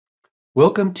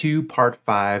Welcome to part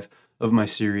 5 of my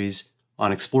series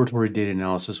on exploratory data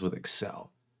analysis with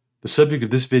Excel. The subject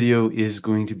of this video is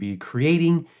going to be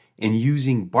creating and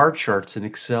using bar charts in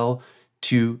Excel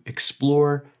to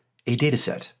explore a data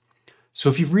set. So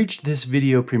if you've reached this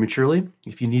video prematurely,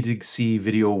 if you need to see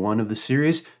video 1 of the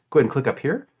series, go ahead and click up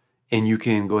here and you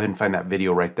can go ahead and find that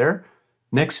video right there.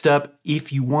 Next up,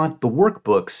 if you want the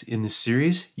workbooks in this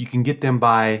series, you can get them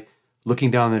by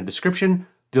looking down in the description.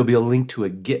 There'll be a link to a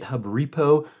GitHub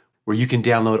repo where you can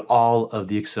download all of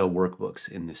the Excel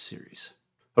workbooks in this series.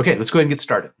 Okay, let's go ahead and get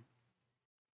started.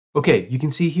 Okay, you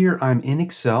can see here I'm in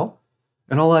Excel,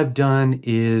 and all I've done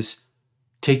is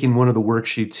taken one of the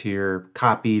worksheets here,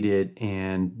 copied it,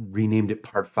 and renamed it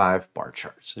Part 5 Bar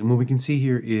Charts. And what we can see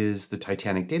here is the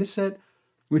Titanic dataset,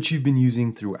 which you've been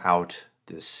using throughout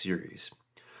this series.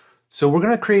 So we're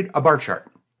going to create a bar chart.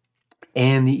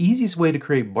 And the easiest way to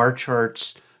create bar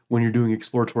charts when you're doing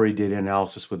exploratory data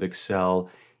analysis with Excel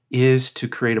is to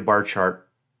create a bar chart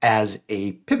as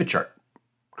a pivot chart.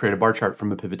 Create a bar chart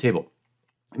from a pivot table.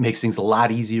 It makes things a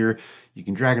lot easier. You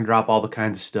can drag and drop all the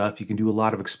kinds of stuff. You can do a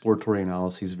lot of exploratory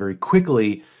analyses very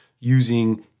quickly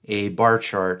using a bar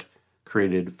chart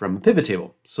created from a pivot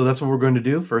table. So that's what we're going to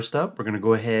do. First up, we're going to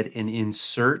go ahead and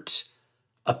insert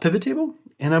a pivot table,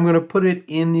 and I'm going to put it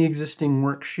in the existing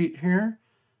worksheet here.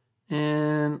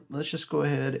 And let's just go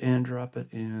ahead and drop it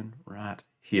in right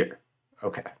here.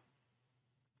 Okay.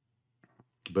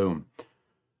 Boom.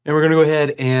 And we're going to go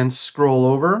ahead and scroll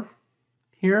over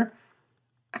here.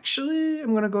 Actually,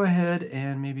 I'm going to go ahead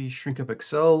and maybe shrink up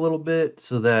Excel a little bit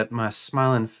so that my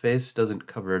smiling face doesn't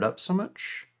cover it up so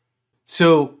much.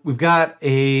 So we've got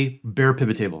a bare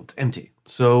pivot table. It's empty.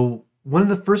 So one of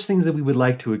the first things that we would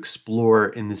like to explore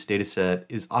in this data set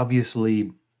is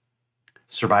obviously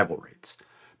survival rates,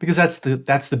 because that's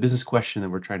the business question that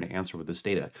we're trying to answer with this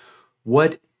data.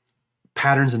 What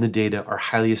patterns in the data are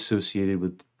highly associated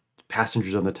with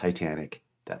passengers on the Titanic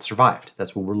that survived?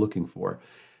 That's what we're looking for.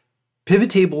 Pivot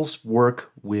tables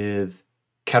work with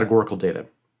categorical data.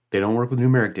 They don't work with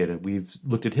numeric data. We've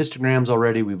looked at histograms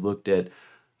already. We've looked at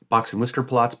box and whisker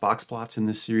plots, box plots in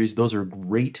this series. Those are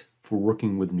great for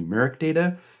working with numeric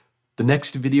data. The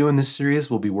next video in this series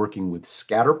will be working with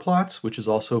scatter plots, which is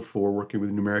also for working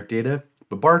with numeric data.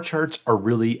 But bar charts are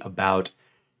really about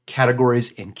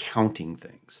categories and counting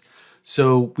things.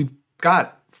 So we've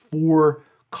got 4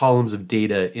 columns of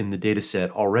data in the data set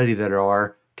already that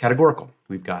are categorical.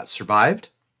 We've got survived,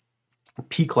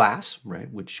 P class,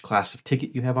 right, which class of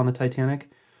ticket you have on the Titanic,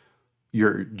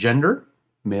 your gender,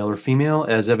 male or female,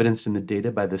 as evidenced in the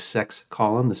data by the sex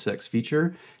column, the sex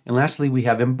feature. And lastly, we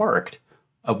have embarked.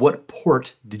 What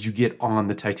port did you get on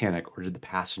the Titanic, or did the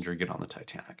passenger get on the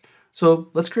Titanic? So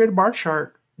let's create a bar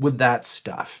chart with that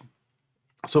stuff.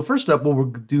 So first up, what we'll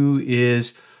do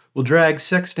is we'll drag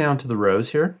sex down to the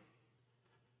rows here.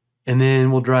 And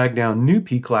then we'll drag down new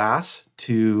P class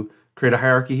to create a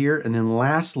hierarchy here. And then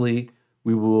lastly,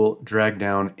 we will drag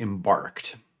down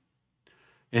embarked.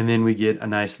 And then we get a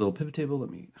nice little pivot table. Let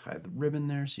me hide the ribbon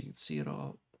there so you can see it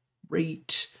all.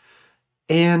 Great.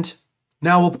 And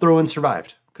now we'll throw in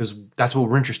survived, because that's what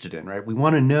we're interested in, right? We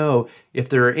want to know if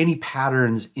there are any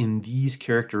patterns in these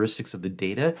characteristics of the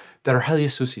data that are highly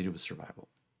associated with survival.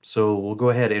 So we'll go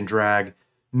ahead and drag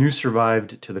new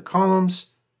survived to the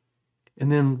columns,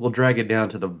 and then we'll drag it down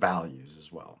to the values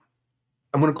as well.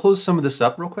 I'm going to close some of this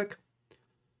up real quick.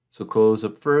 So close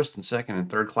up first and second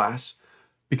and third class,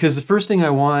 because the first thing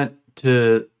I want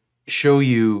to show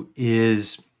you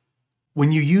is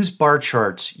when you use bar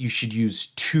charts, you should use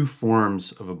 2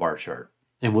 forms of a bar chart.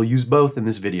 And we'll use both in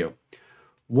this video.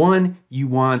 One, you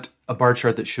want a bar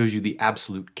chart that shows you the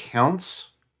absolute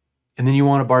counts, and then you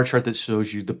want a bar chart that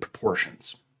shows you the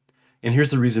proportions. And here's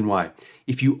the reason why.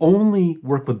 If you only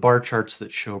work with bar charts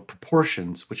that show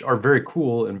proportions, which are very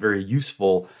cool and very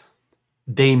useful,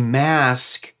 they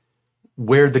mask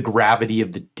where the gravity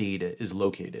of the data is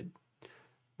located.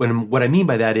 What I mean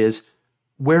by that is,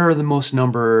 where are the most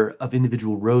number of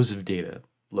individual rows of data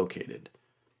located?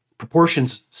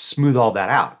 Proportions smooth all that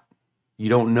out. You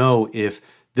don't know if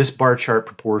this bar chart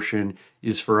proportion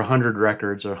is for 100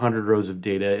 records or 100 rows of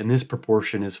data, and this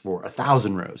proportion is for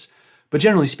 1,000 rows. But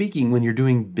generally speaking, when you're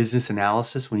doing business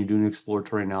analysis, when you're doing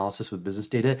exploratory analysis with business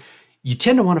data, you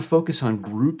tend to want to focus on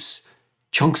groups,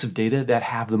 chunks of data that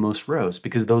have the most rows,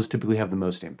 because those typically have the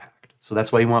most impact. So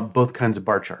that's why you want both kinds of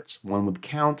bar charts, one with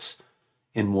counts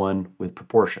and one with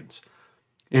proportions.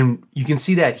 And you can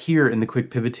see that here in the quick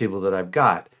pivot table that I've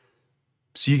got.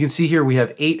 So you can see here we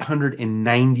have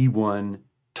 891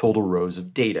 total rows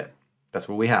of data. That's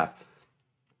what we have.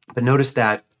 But notice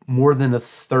that more than a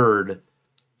third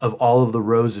of all of the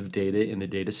rows of data in the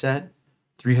data set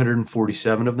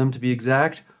 347 of them to be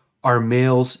exact, are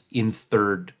males in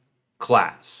third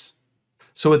class.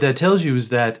 So what that tells you is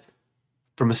that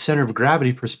from a center of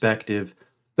gravity perspective,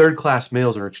 third class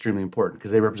males are extremely important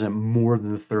because they represent more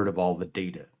than a third of all the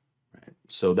data. Right?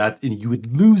 So that, and you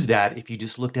would lose that if you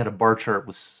just looked at a bar chart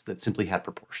that simply had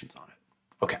proportions on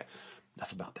it. Okay,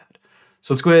 enough about that.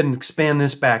 So let's go ahead and expand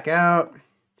this back out.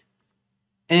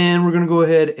 And we're going to go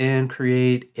ahead and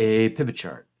create a pivot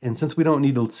chart. And since we don't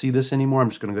need to see this anymore, I'm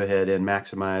just going to go ahead and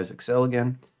maximize Excel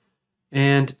again.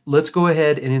 And let's go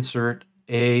ahead and insert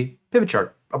a pivot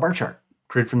chart, a bar chart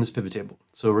created from this pivot table.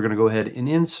 So we're going to go ahead and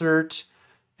insert,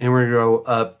 and we're going to go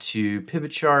up to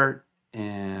pivot chart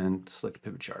and select a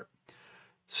pivot chart.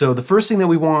 So the first thing that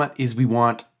we want is we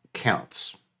want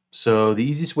counts. So the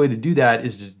easiest way to do that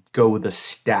is to go with a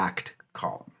stacked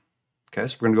column. Okay,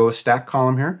 so we're going to go with stacked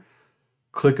column here.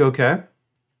 Click OK,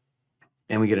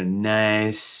 and we get a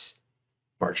nice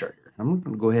bar chart here. I'm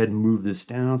going to go ahead and move this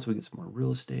down so we get some more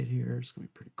real estate here. It's going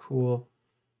to be pretty cool.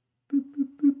 Boop, boop,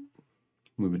 boop.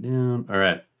 Move it down. All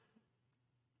right.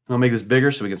 I'll make this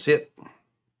bigger so we can see it.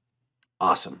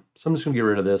 Awesome. So I'm just going to get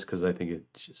rid of this because I think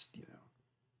it just,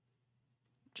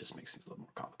 just makes things a little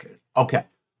more complicated. Okay.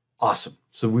 Awesome.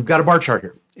 So we've got a bar chart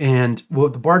here. And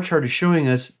what the bar chart is showing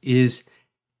us is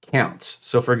counts.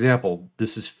 So for example,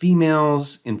 this is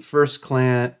females in first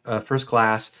class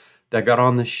that got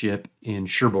on the ship in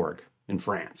Cherbourg in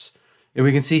France. And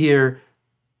we can see here,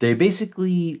 they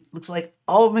basically, looks like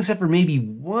all of them except for maybe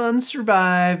one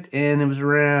survived, and it was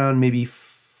around maybe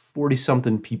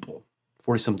 40-something people,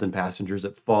 40-something passengers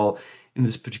that fall in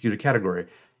this particular category.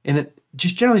 And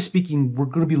just generally speaking, we're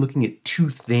going to be looking at two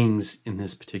things in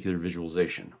this particular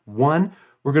visualization. One,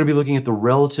 we're going to be looking at the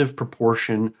relative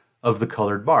proportion of the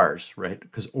colored bars, right?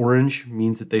 Because orange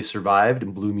means that they survived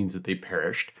and blue means that they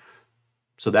perished.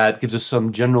 So that gives us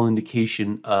some general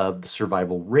indication of the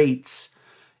survival rates.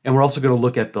 And we're also going to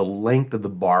look at the length of the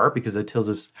bar because that tells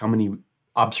us how many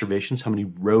observations, how many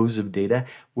rows of data,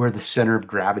 where the center of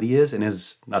gravity is. And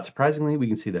as not surprisingly, we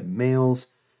can see that males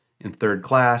in third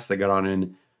class that got on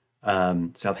in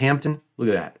Southampton, look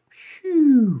at that.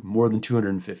 Whew, more than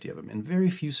 250 of them, and very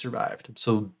few survived.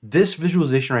 So this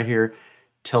visualization right here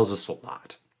tells us a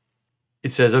lot.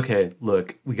 It says, okay,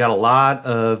 look, we got a lot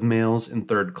of males in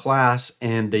third class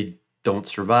and they don't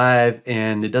survive,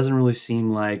 and it doesn't really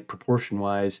seem like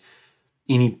proportion-wise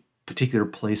any particular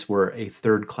place where a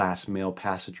third class male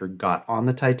passenger got on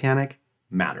the Titanic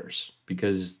matters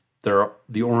because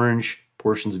the orange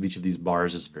portions of each of these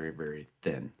bars is very, very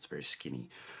thin. It's very skinny.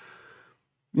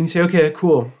 You can say, okay,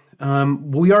 cool.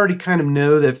 We already kind of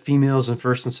know that females in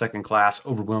first and second class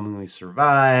overwhelmingly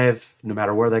survive, no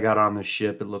matter where they got on the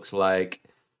ship, it looks like.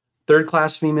 Third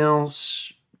class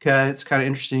females, okay, it's kind of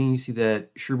interesting. You see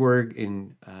that Cherbourg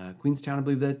in Queenstown, I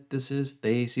believe that this is,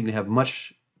 they seem to have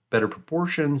much better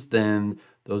proportions than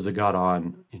those that got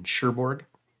on in Cherbourg,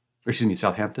 or excuse me,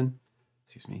 Southampton.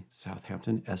 Excuse me,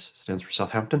 Southampton. S stands for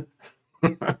Southampton.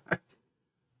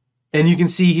 And you can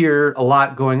see here a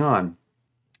lot going on.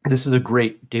 This is a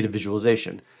great data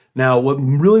visualization. Now, what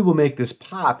really will make this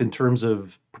pop in terms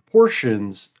of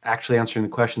proportions, actually answering the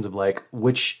questions of like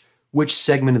which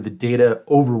segment of the data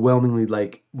overwhelmingly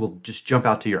will just jump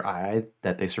out to your eye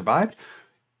that they survived,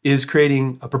 is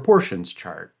creating a proportions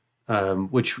chart,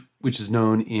 which is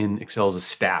known in Excel as a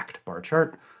stacked bar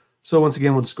chart. So once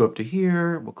again, we'll just go up to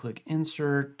here, we'll click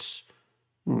Insert,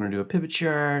 we're going to do a pivot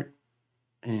chart,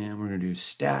 and we're going to do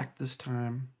stack this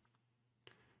time.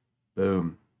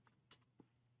 Boom.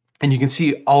 And you can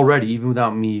see already, even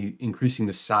without me increasing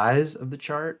the size of the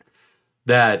chart,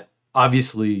 that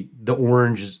obviously the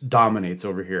orange dominates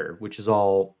over here, which is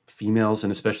all females,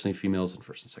 and especially females in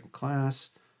first and second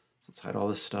class. So let's hide all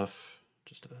this stuff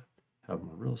just to have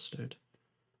more real estate.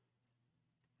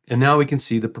 And now we can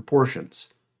see the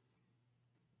proportions.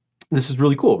 This is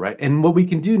really cool, right? And what we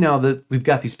can do now that we've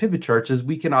got these pivot charts is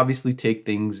we can obviously take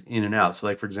things in and out. So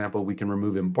like, for example, we can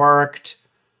remove embarked,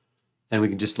 and we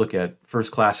can just look at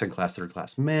first class, second class, third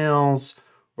class males,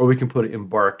 or we can put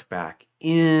embarked back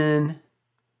in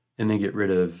and then get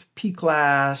rid of P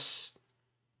class.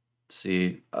 Let's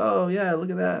see. Oh yeah, look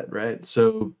at that, right?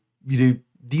 So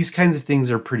these kinds of things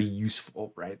are pretty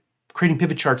useful, right? Creating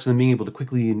pivot charts and then being able to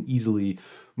quickly and easily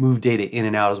move data in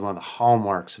and out is one of the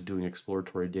hallmarks of doing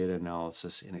exploratory data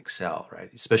analysis in Excel,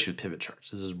 right? Especially with pivot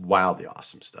charts. This is wildly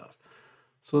awesome stuff.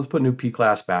 So let's put new P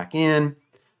class back in.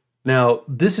 Now,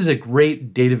 this is a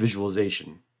great data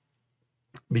visualization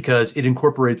because it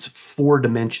incorporates 4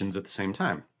 dimensions at the same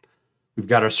time. We've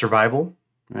got our survival,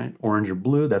 right? Orange or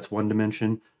blue, that's one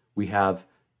dimension. We have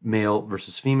male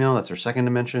versus female, that's our second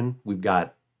dimension. We've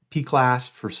got P class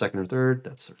for second or third,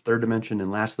 that's our third dimension.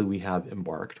 And lastly, we have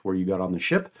embarked, where you got on the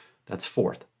ship, that's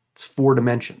fourth. It's 4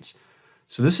 dimensions.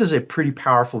 So this is a pretty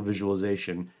powerful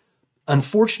visualization.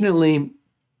 Unfortunately,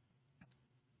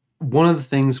 one of the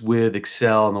things with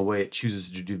Excel and the way it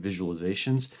chooses to do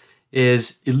visualizations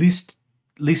is, at least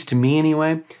to me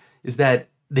anyway, is that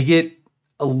they get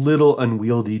a little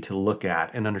unwieldy to look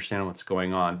at and understand what's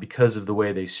going on because of the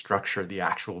way they structure the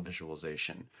actual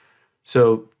visualization.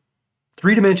 So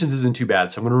 3 dimensions isn't too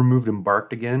bad. So I'm going to remove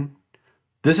embarked again.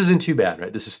 This isn't too bad,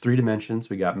 right? This is 3 dimensions.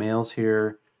 We got males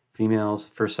here, females,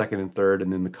 first, second, and third,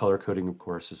 and then the color coding, of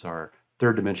course, is our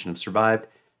third dimension of survived.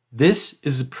 This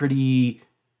is a pretty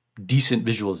decent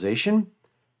visualization.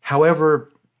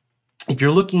 However, if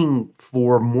you're looking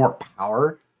for more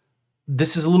power,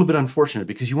 this is a little bit unfortunate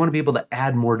because you want to be able to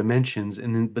add more dimensions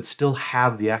but still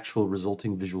have the actual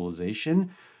resulting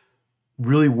visualization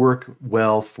really work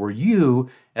well for you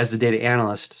as the data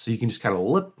analyst. So you can just kind of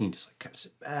look, you can just like kind of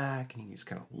sit back and you just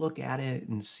kind of look at it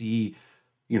and see,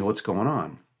 what's going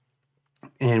on.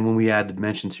 And when we add the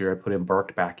dimensions here, I put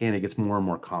embarked back in, it gets more and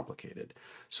more complicated.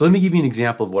 So let me give you an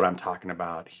example of what I'm talking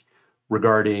about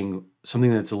regarding something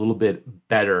that's a little bit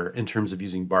better in terms of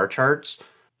using bar charts.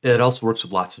 It also works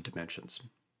with lots of dimensions.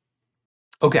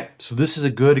 Okay, so this is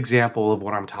a good example of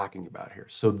what I'm talking about here.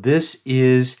 So this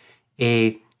is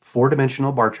a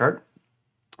 4-dimensional bar chart.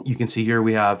 You can see here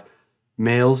we have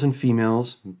males and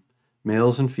females,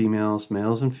 males and females,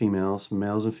 males and females,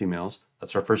 males and females.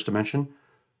 That's our first dimension.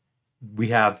 We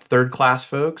have third-class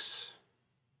folks,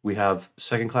 we have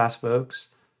second-class folks,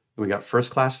 and we got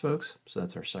first-class folks, so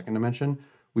that's our second dimension.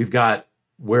 We've got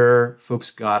where folks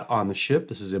got on the ship.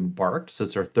 This is embarked, so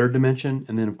it's our third dimension,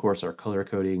 and then of course our color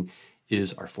coding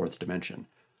is our fourth dimension.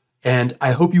 And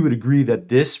I hope you would agree that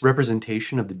this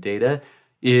representation of the data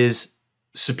is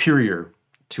superior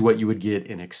to what you would get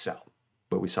in Excel,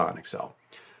 what we saw in Excel.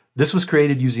 This was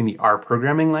created using the R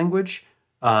programming language,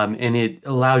 and it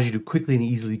allows you to quickly and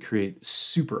easily create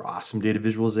super awesome data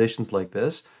visualizations like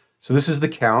this. So this is the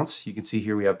counts. You can see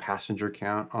here we have passenger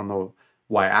count on the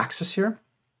y-axis here.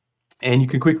 And you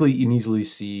can quickly and easily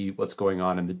see what's going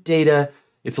on in the data.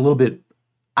 It's a little bit,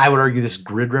 I would argue this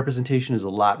grid representation is a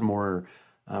lot more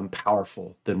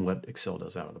powerful than what Excel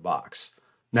does out of the box.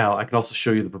 Now, I can also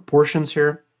show you the proportions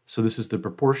here. So this is the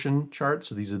proportion chart.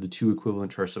 So these are the 2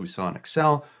 equivalent charts that we saw in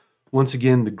Excel. Once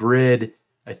again, the grid,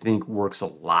 I think, works a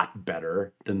lot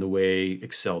better than the way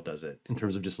Excel does it in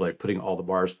terms of just like putting all the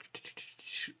bars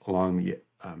along the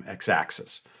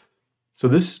x-axis. So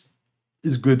this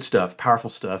is good stuff, powerful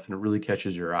stuff, and it really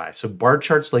catches your eye. So bar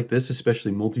charts like this,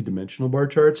 especially multi-dimensional bar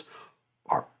charts,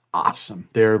 are awesome.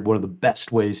 They're one of the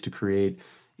best ways to create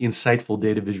insightful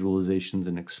data visualizations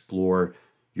and explore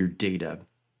your data.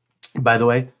 By the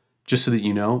way, just so that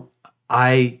you know,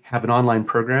 I have an online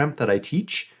program that I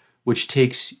teach, which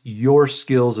takes your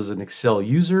skills as an Excel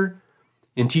user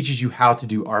and teaches you how to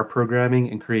do R programming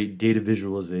and create data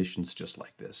visualizations just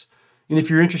like this. And if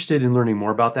you're interested in learning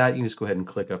more about that, you can just go ahead and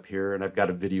click up here, and I've got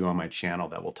a video on my channel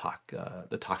that will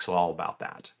talks all about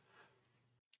that.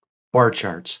 Bar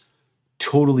charts,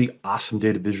 totally awesome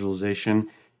data visualization.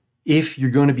 If you're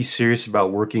going to be serious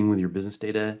about working with your business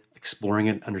data, exploring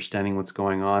it, understanding what's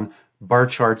going on, bar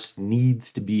charts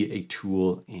needs to be a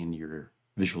tool in your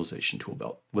visualization tool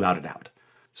belt, without a doubt.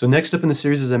 So next up in the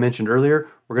series, as I mentioned earlier,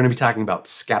 we're going to be talking about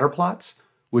scatter plots,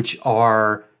 which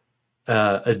are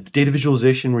a data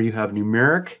visualization where you have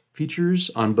numeric features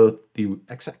on both the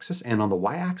x-axis and on the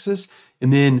y-axis.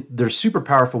 And then they're super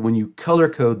powerful when you color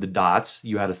code the dots.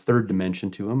 You add a third dimension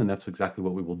to them, and that's exactly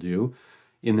what we will do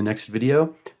in the next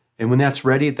video. And when that's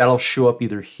ready, that'll show up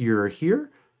either here or here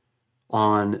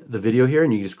on the video here,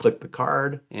 and you can just click the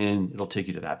card and it'll take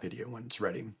you to that video when it's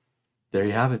ready. There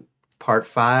you have it. Part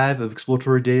 5 of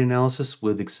Exploratory Data Analysis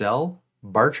with Excel,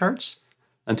 bar charts.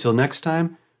 Until next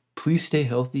time, please stay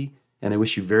healthy, and I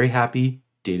wish you very happy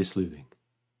data sleuthing.